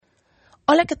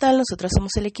Hola, ¿qué tal? Nosotros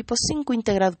somos el equipo 5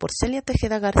 integrado por Celia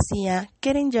Tejeda García,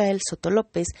 Keren Yael Soto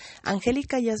López,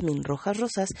 Angélica Yasmín Rojas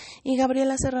Rosas y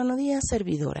Gabriela Serrano Díaz,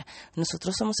 servidora.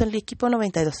 Nosotros somos el equipo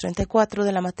 9234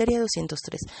 de la materia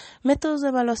 203, métodos de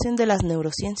evaluación de las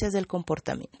neurociencias del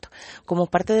comportamiento. Como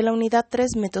parte de la unidad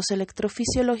 3, métodos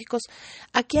electrofisiológicos,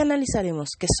 aquí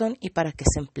analizaremos qué son y para qué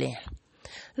se emplean.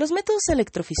 Los métodos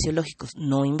electrofisiológicos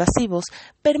no invasivos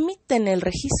permiten el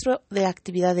registro de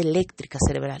actividad eléctrica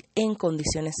cerebral en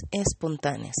condiciones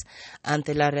espontáneas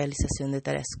ante la realización de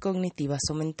tareas cognitivas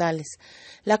o mentales.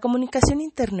 La comunicación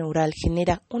interneural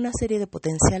genera una serie de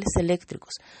potenciales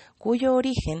eléctricos cuyo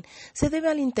origen se debe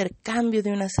al intercambio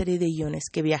de una serie de iones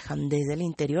que viajan desde el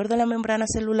interior de la membrana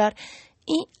celular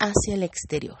y hacia el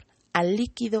exterior, al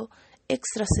líquido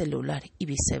extracelular y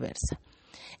viceversa.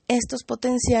 Estos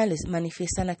potenciales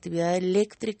manifiestan actividad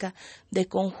eléctrica de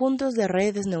conjuntos de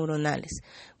redes neuronales,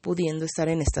 pudiendo estar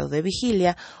en estado de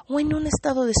vigilia o en un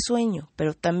estado de sueño,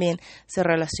 pero también se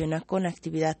relaciona con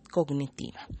actividad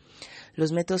cognitiva.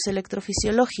 Los métodos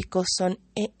electrofisiológicos son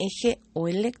EEG o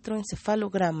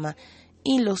electroencefalograma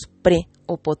y los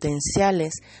o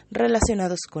potenciales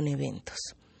relacionados con eventos.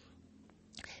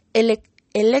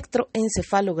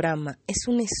 Electroencefalograma es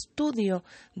un estudio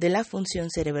de la función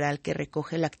cerebral que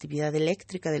recoge la actividad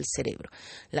eléctrica del cerebro,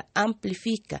 la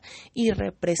amplifica y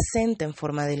representa en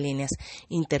forma de líneas,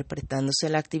 interpretándose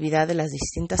la actividad de las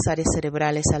distintas áreas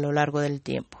cerebrales a lo largo del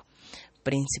tiempo,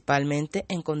 principalmente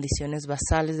en condiciones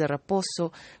basales de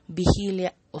reposo,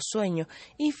 vigilia o sueño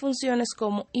y funciones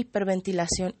como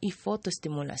hiperventilación y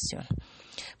fotoestimulación.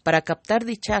 Para captar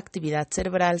dicha actividad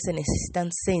cerebral se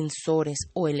necesitan sensores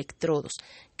o electrodos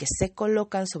que se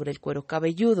colocan sobre el cuero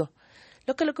cabelludo,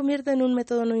 lo que lo convierte en un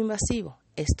método no invasivo.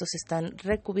 Estos están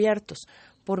recubiertos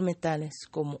por metales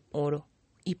como oro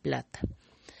y plata.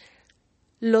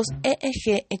 Los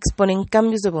EEG exponen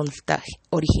cambios de voltaje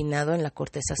originado en la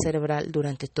corteza cerebral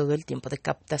durante todo el tiempo de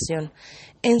captación.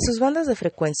 En sus bandas de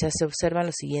frecuencia se observan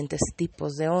los siguientes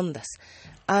tipos de ondas: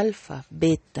 alfa,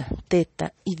 beta,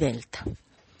 teta y delta.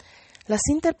 Las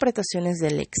interpretaciones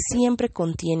del EEG siempre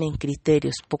contienen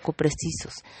criterios poco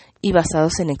precisos y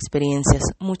basados en experiencias,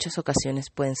 muchas ocasiones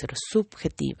pueden ser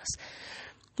subjetivas.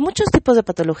 Muchos tipos de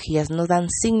patologías no dan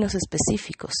signos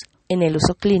específicos. En el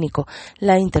uso clínico,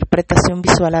 la interpretación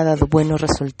visual ha dado buenos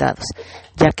resultados,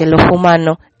 ya que el ojo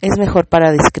humano es mejor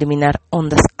para discriminar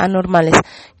ondas anormales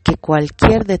que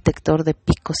cualquier detector de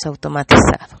picos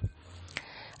automatizado.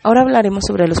 Ahora hablaremos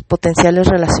sobre los potenciales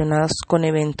relacionados con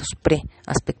eventos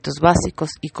aspectos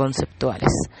básicos y conceptuales.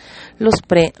 Los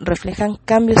reflejan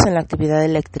cambios en la actividad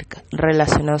eléctrica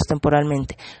relacionados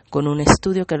temporalmente con un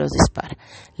estudio que los dispara,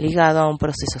 ligado a un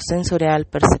proceso sensorial,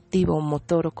 perceptivo,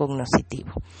 motor o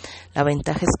cognoscitivo. La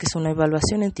ventaja es que es una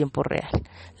evaluación en tiempo real.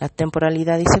 La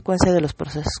temporalidad y secuencia de los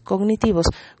procesos cognitivos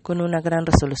con una gran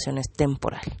resolución es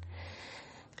temporal.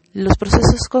 Los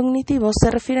procesos cognitivos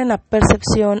se refieren a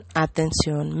percepción,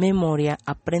 atención, memoria,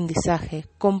 aprendizaje,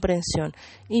 comprensión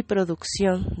y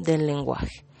producción del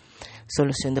lenguaje,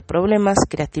 solución de problemas,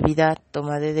 creatividad,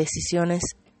 toma de decisiones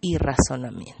y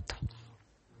razonamiento.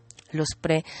 Los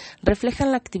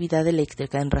reflejan la actividad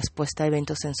eléctrica en respuesta a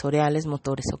eventos sensoriales,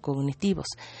 motores o cognitivos.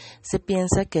 Se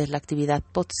piensa que es la actividad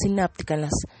postsináptica en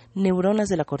las neuronas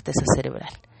de la corteza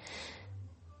cerebral.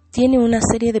 Tiene una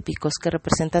serie de picos que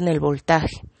representan el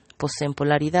voltaje. Poseen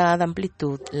polaridad,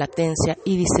 amplitud, latencia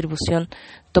y distribución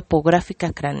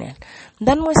topográfica craneal.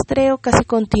 Dan muestreo casi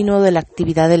continuo de la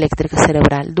actividad eléctrica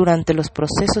cerebral durante los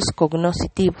procesos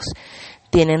cognitivos.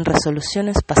 Tienen resolución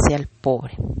espacial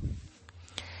pobre.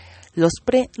 Los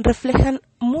reflejan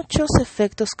muchos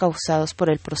efectos causados por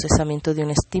el procesamiento de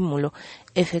un estímulo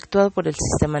efectuado por el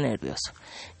sistema nervioso.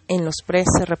 En los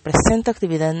se representa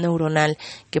actividad neuronal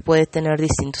que puede tener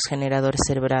distintos generadores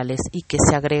cerebrales y que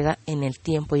se agrega en el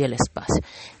tiempo y el espacio.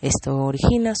 Esto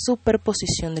origina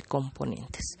superposición de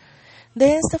componentes.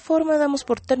 De esta forma damos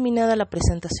por terminada la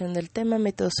presentación del tema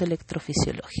métodos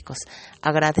electrofisiológicos.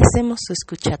 Agradecemos su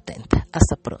escucha atenta.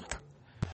 Hasta pronto.